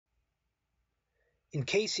In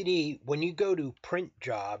KCD, when you go to print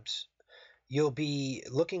jobs, you'll be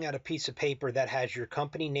looking at a piece of paper that has your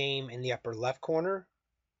company name in the upper left corner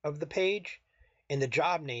of the page and the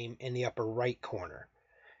job name in the upper right corner.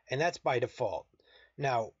 And that's by default.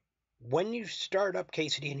 Now, when you start up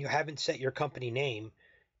KCD and you haven't set your company name,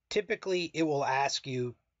 typically it will ask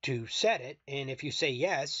you to set it. And if you say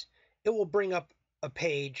yes, it will bring up a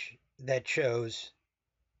page that shows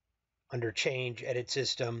under Change, Edit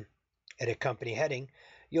System, Edit Company Heading.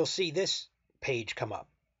 You'll see this page come up.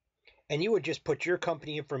 And you would just put your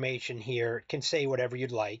company information here. It can say whatever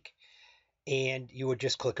you'd like. And you would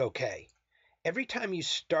just click OK. Every time you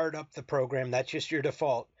start up the program, that's just your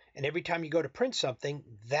default. And every time you go to print something,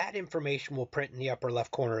 that information will print in the upper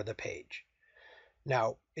left corner of the page.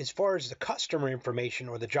 Now, as far as the customer information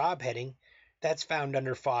or the job heading, that's found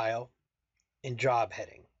under File and Job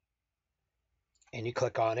Heading. And you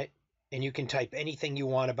click on it, and you can type anything you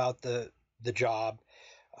want about the job,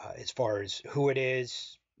 as far as who it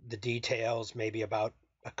is, the details, maybe about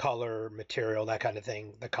a color, material, that kind of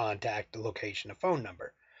thing, the contact, the location, the phone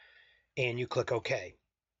number. And you click OK.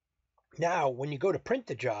 Now, when you go to print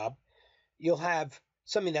the job, you'll have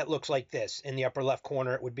something that looks like this. In the upper left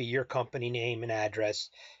corner, it would be your company name and address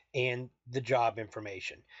and the job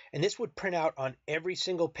information. And this would print out on every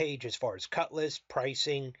single page as far as cut list,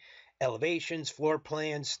 pricing, elevations, floor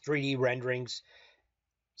plans, 3D renderings,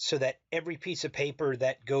 so that every piece of paper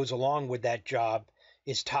that goes along with that job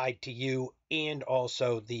is tied to you and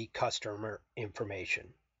also the customer information.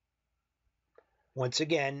 Once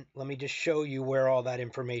again, let me just show you where all that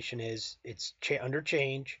information is. It's under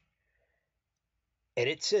Change,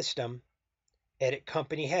 Edit System, Edit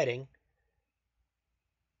Company Heading,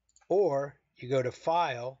 or you go to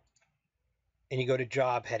File and you go to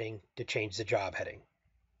Job Heading to change the job heading.